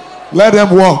fade, let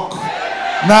them walk.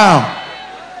 Now.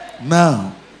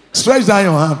 Now. Stretch down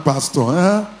your hand,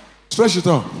 Pastor. Stretch it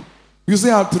up. You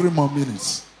still have 3 more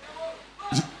minutes.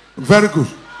 Very good.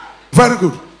 Very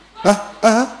good.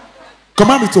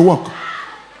 Command it to walk.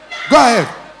 Go ahead.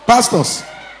 Pastors,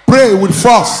 pray with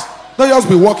force. Don't just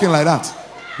be walking like that.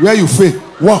 Where you fail,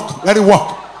 walk. Let it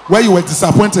walk. Where you were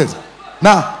disappointed.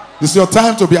 Now, it's your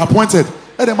time to be appointed.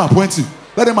 Let them appoint you.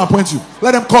 Let them appoint you.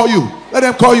 Let them call you. Let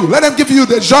them call you. Let them give you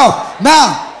the job.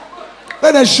 Now,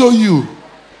 let them show you.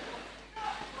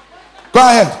 Go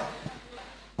ahead.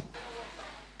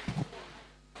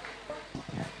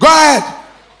 Go ahead.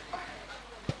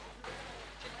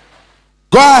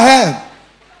 Go ahead.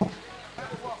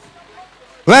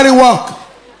 Let it walk.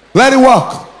 Let it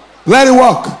walk. Let it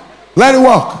walk. Let it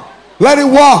walk. Let it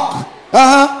walk.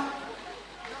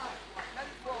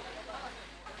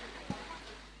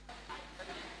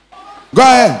 Go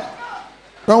ahead.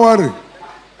 Don't worry.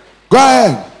 Go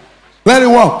ahead. Let it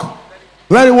walk.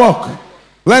 Let it walk.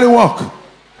 Let it walk.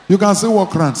 You can still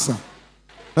walk around, sir.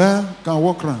 Can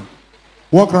walk around.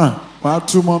 Walk around. We have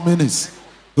 2 more minutes.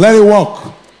 Let it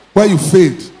walk. Where you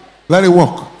failed, let it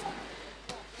walk.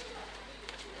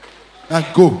 And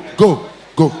go, go,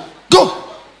 go, go.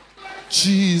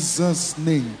 Jesus'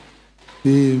 name.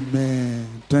 Amen.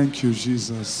 Thank you,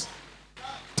 Jesus.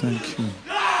 Thank you. Thank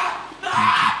you.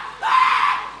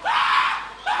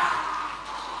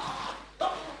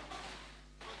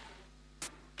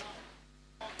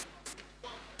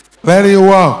 Let it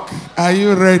walk. Are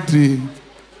you ready?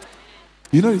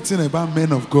 You know the thing about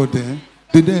men of God,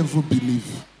 they don't even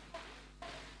believe.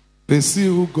 They see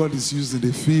who God is using,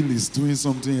 they feel he's doing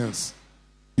something else.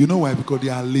 You know why? Because they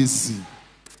are lazy.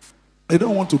 They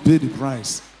don't want to pay the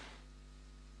price.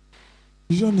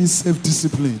 You don't need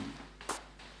self-discipline.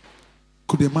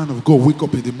 Could a man of God wake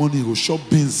up in the morning, go shop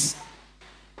beans,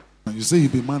 and you say you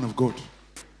be a man of God?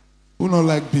 Who not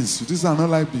like beans? These are not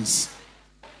like beans.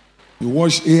 You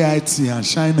wash AIT and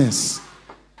shyness.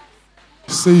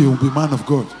 You say you'll be man of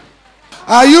God.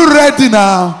 Are you ready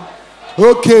now?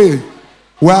 Okay.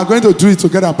 We are going to do it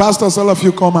together. Pastors, all of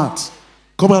you come out.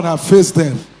 Come out and face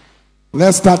them.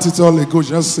 Let's start it all again.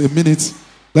 Just a minute.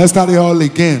 Let's start it all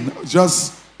again.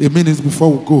 Just a minute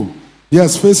before we go.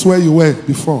 Yes, face where you were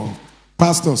before.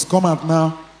 Pastors, come out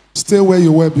now. Stay where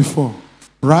you were before.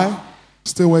 Right?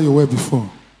 Stay where you were before.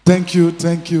 Thank you,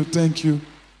 thank you, thank you.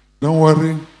 Don't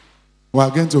worry. We are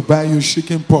going to buy you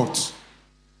chicken pot.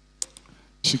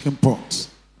 Chicken pot.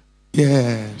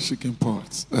 Yeah, chicken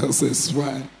pot. That's a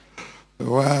swine.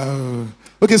 Wow.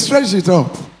 Okay, stretch it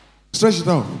up. Stretch it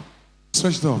up.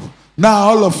 Stretch it up. Now,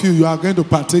 all of you, you are going to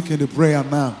partake in the prayer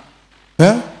now.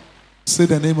 Say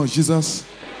the name of Jesus.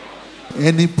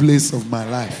 Any place of my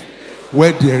life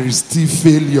where there is still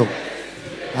failure,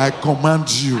 I command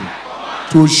you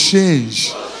to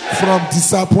change from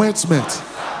disappointment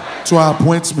to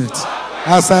appointment.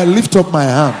 As I lift up my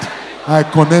hand, I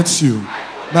connect you.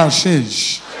 Now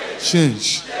change.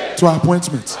 Change to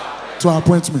appointment. To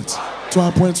appointment. To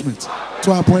appointment.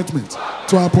 To appointment.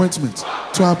 To appointment.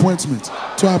 To appointment.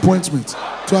 To appointment.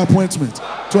 To appointment.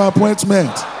 To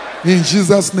appointment. In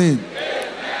Jesus' name.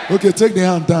 Okay, take the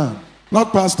hand down.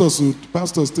 Not pastors.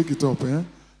 Pastors, take it up.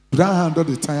 That hand that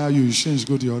they tire you, you change,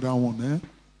 go the other one.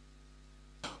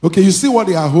 Okay, you see what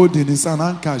they are holding? It's an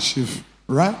handkerchief,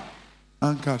 right?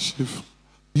 Handkerchief.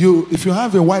 If you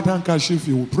have a white handkerchief,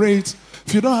 you will pray it.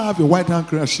 If you don't have a white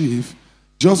handkerchief,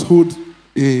 just hold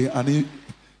an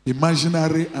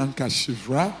imaginary handkerchief,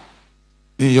 right?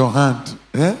 In your hand.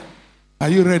 Are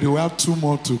you ready? We have 2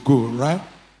 more to go, right?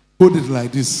 Hold it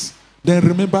like this. Then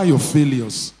remember your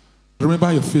failures.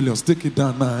 Remember your failures. Take it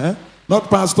down now. Not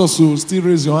pastors who still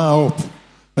raise your hand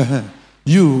up.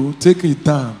 You take it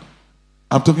down.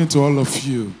 I'm talking to all of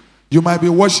you. You might be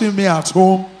watching me at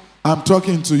home. I'm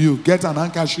talking to you. Get an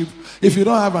handkerchief. If you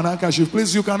don't have an handkerchief,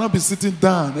 please, you cannot be sitting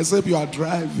down except you are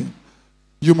driving.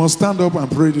 You must stand up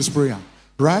and pray this prayer.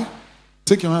 Right?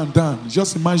 Take your hand down.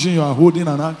 Just imagine you are holding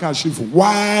an handkerchief.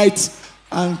 White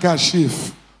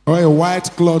handkerchief. Or a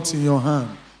white cloth in your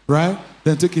hand. Right?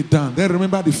 Then take it down. Then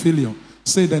remember the failure.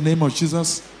 Say the name of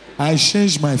Jesus. I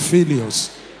change my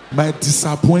failures, my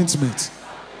disappointment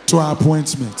to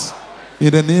appointment.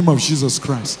 In the name of Jesus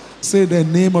Christ. Say the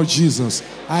name of Jesus.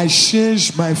 I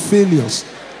change my failures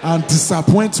and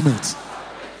disappointment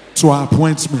to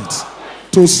appointment,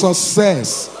 to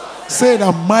success. Say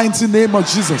the mighty name of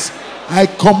Jesus. I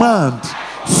command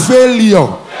failure,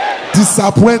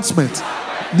 disappointment,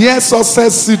 near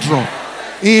success syndrome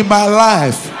in my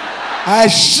life. I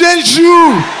change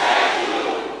you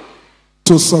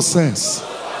to success,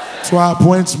 to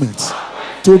appointment,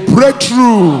 to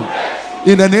breakthrough.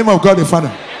 In the name of God the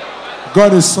Father, God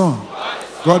the Son,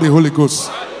 God the Holy Ghost,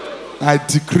 I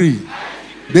decree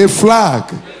the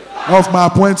flag of my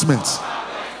appointment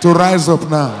to rise up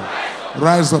now.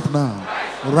 Rise up now.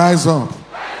 Rise up.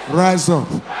 Rise up.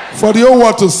 For the whole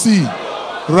world to see.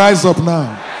 Rise up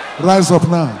now. Rise up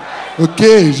now.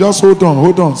 Okay, just hold on.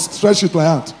 Hold on. Stretch it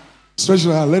like that. Stretch it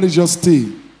like that. Let it just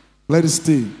stay. Let it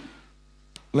stay.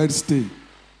 Let it stay.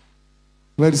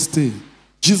 Let it stay.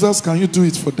 Jesus, can you do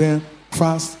it for them?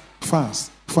 Fast,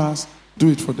 fast, fast. Do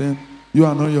it for them. You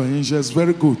are not your angels.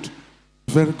 Very good.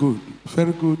 Very good.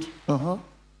 Very good.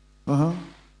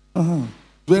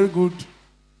 Very good.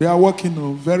 They are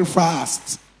working very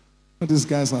fast. These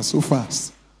guys are so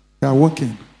fast. They are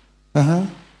working. Let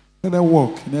them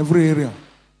walk in every area.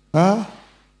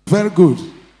 Very good.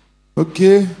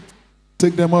 Okay.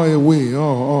 Take them all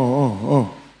away.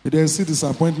 If they see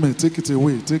disappointment, take it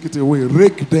away. Take it away.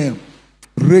 Rake them.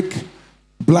 Rake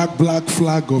Black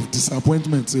flag of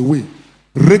disappointments away.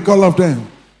 Rake all of them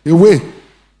away.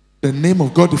 The name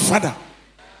of God the Father,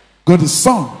 God the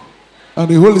Son, and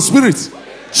the Holy Spirit.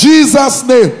 Jesus'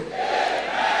 name.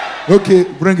 Okay,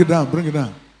 bring it down, bring it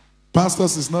down.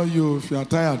 Pastors, it's not you. If you are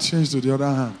tired, change to the other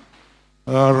hand.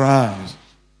 All right.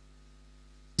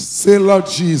 Say, Lord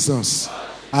Jesus,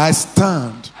 I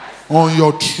stand on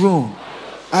your throne.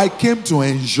 I came to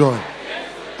enjoy.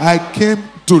 I came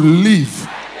to live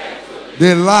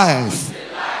the life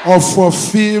of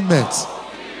fulfillment.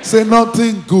 Say,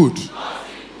 nothing good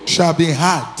shall be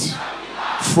had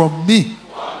from me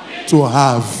to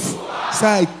have.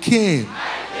 Say, I came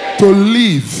to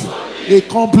live a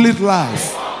complete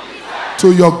life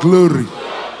to your glory.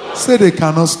 Say, they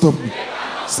cannot stop me.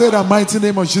 Say the mighty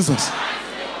name of Jesus.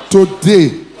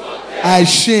 Today, I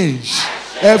change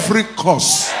every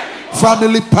curse,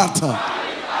 family pattern,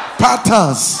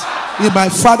 patterns in my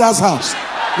father's house,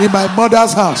 in my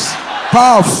mother's house,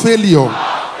 power of failure,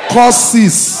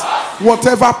 curses,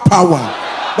 whatever power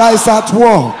that is at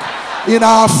work in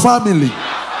our family,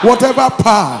 whatever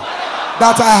power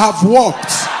that I have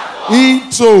walked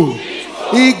into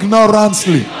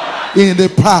ignorantly in the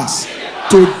past,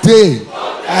 today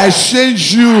I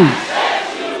change you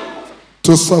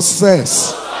to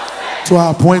success, to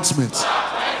appointment.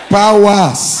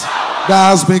 Powers that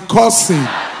has been causing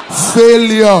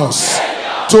failures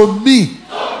to me,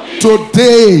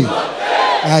 today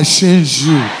I change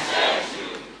you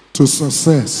to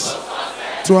success,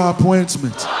 to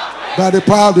appointment. By the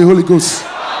power of the Holy Ghost,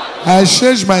 I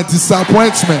change my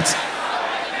disappointment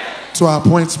to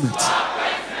appointment.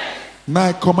 Now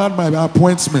I command my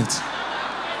appointment,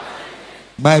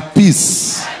 my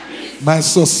peace, my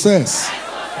success,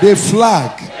 the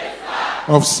flag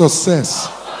of success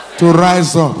to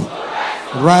rise up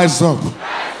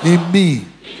in me,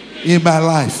 in my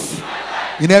life,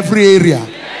 in every area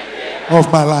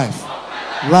of my life.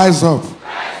 Rise up.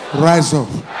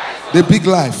 The big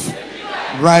life,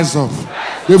 rise up.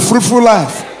 The fruitful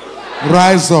life,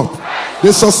 rise up.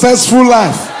 The successful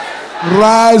life,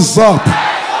 rise up.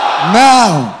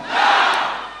 Now,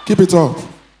 keep it up.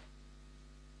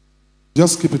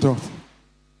 Just keep it up.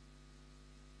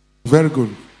 Very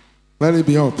good. Let it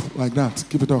be up like that.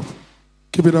 Keep it up.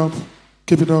 Keep it up.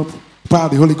 Keep it up. Power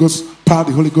the Holy Ghost. Power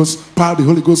the Holy Ghost. Power the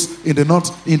Holy Ghost in the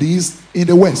north, in the east, in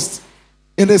the west,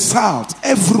 in the south,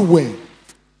 everywhere.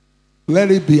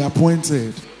 Let it be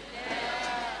appointed.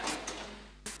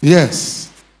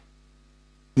 Yes.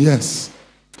 Yes.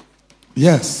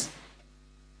 Yes.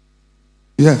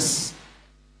 Yes.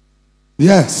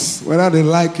 Yes. Whether they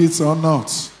like it or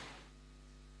not.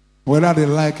 Whether they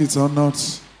like it or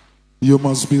not, you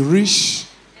must be rich.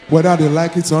 Whether they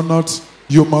like it or not,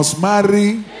 you must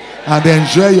marry and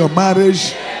enjoy your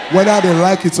marriage. Whether they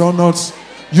like it or not,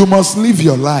 you must live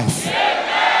your life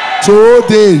to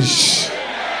old age.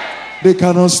 They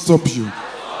cannot stop you.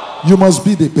 You must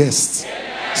be the best.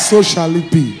 So shall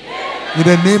it be. In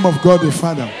the name of God the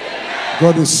Father,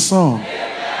 God the Son,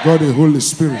 God the Holy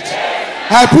Spirit.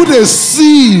 I put a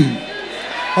seal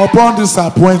upon this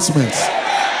appointment.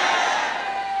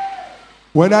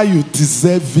 Whether you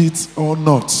deserve it or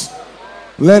not,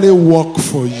 let it work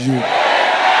for you.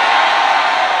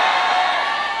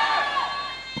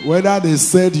 Whether they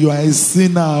said you are a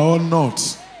sinner or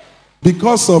not,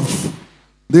 because of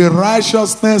the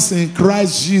righteousness in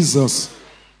Christ Jesus,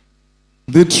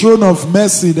 the throne of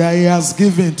mercy that he has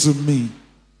given to me,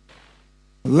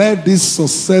 let this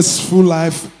successful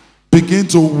life begin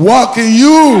to work in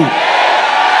you.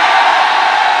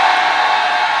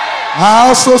 I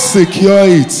also secure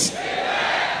it.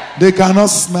 They cannot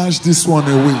snatch this one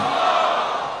away.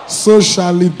 So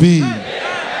shall it be.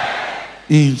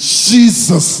 In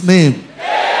Jesus' name.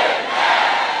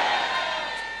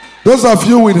 Those of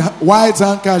you with white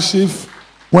handkerchief,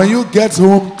 when you get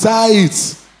home, tie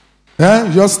it.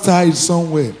 Just tie it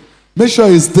somewhere. Make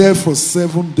sure it's there for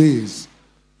 7 days.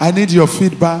 I need your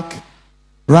feedback.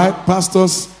 Right,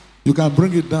 pastors? You can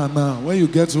bring it down now. When you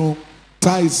get home,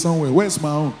 tie it somewhere. Where's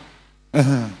my own?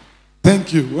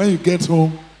 Thank you. When you get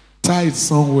home, tie it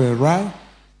somewhere, right?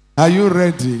 Are you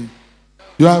ready?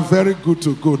 You are very good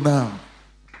to go now.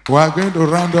 We are going to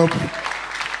round up.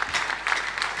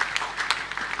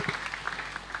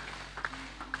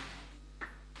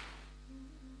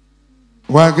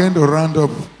 We are going to round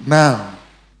up now.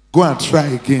 Go and try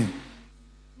again.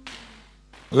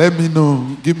 Let me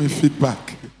know. Give me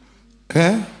feedback.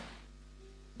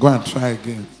 Go and try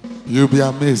again. You'll be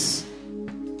amazed.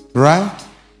 Right?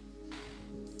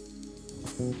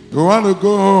 You want to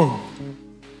go home?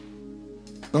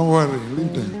 Don't worry.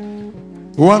 Leave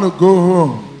them. You want to go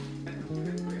home?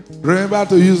 Remember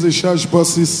to use the church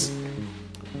buses.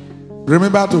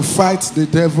 Remember to fight the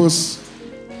devils.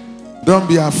 Don't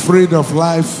be afraid of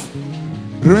life.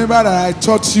 Remember that I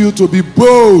taught you to be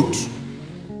bold.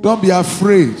 Don't be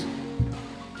afraid.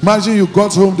 Imagine you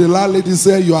got home, the landlady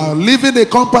said, you are leaving the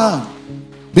compound.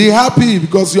 Be happy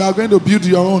because you are going to build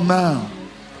your own now.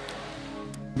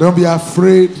 Don't be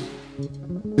afraid.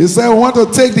 They said, I want to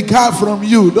take the car from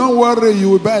you. Don't worry,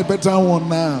 you will buy a better one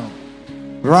now.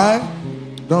 Right?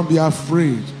 Don't be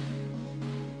afraid.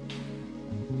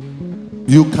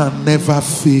 You can never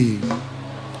fail.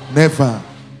 Never.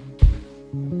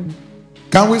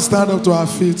 Can we stand up to our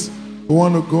feet? We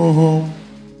want to go home.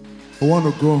 We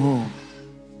want to go home.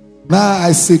 Now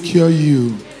I secure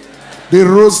you. The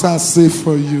roads are safe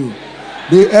for you.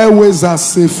 The airways are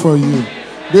safe for you.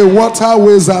 The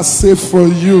waterways are safe for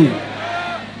you.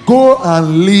 Go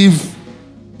and live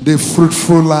the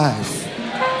fruitful life.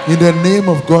 In the name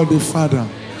of God the Father,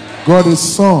 God the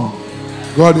Son,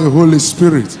 God the Holy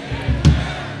Spirit.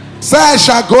 Say, I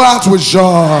shall go out with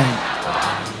joy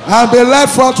and be led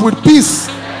forth with peace.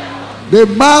 The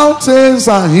mountains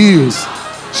and hills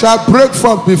shall break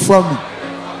forth before me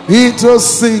into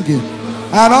singing,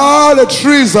 and all the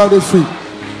trees of the field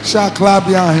shall clap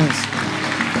their hands.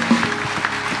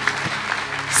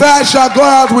 Say, I shall go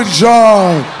out with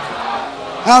joy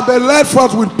and be led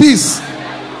forth with peace.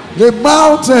 The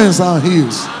mountains and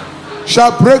hills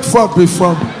shall break forth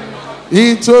before me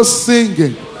into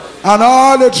singing, and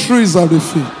all the trees of the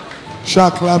field shall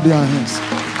clap their hands.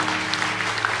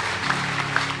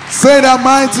 Say the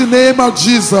mighty name of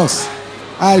Jesus,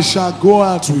 I shall go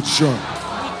out with joy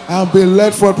and be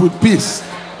led forth with peace.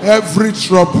 Every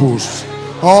troubles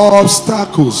or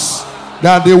obstacles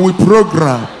that they will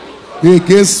program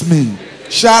against me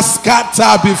shall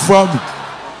scatter before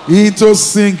me into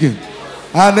singing,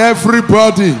 and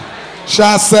everybody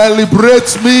shall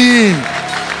celebrate me.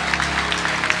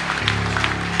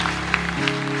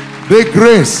 The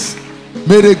grace,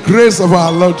 may the grace of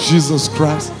our Lord Jesus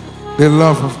Christ, the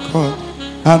love of God,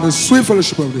 and the sweet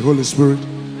fellowship of the Holy Spirit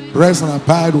rest and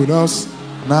abide with us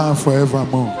now and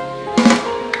forevermore.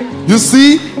 You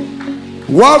see,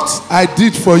 what I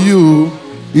did for you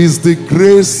is the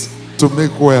grace to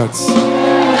make wealth.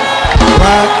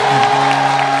 Right?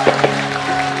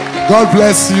 God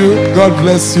bless you. God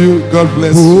bless you. God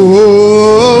bless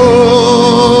you.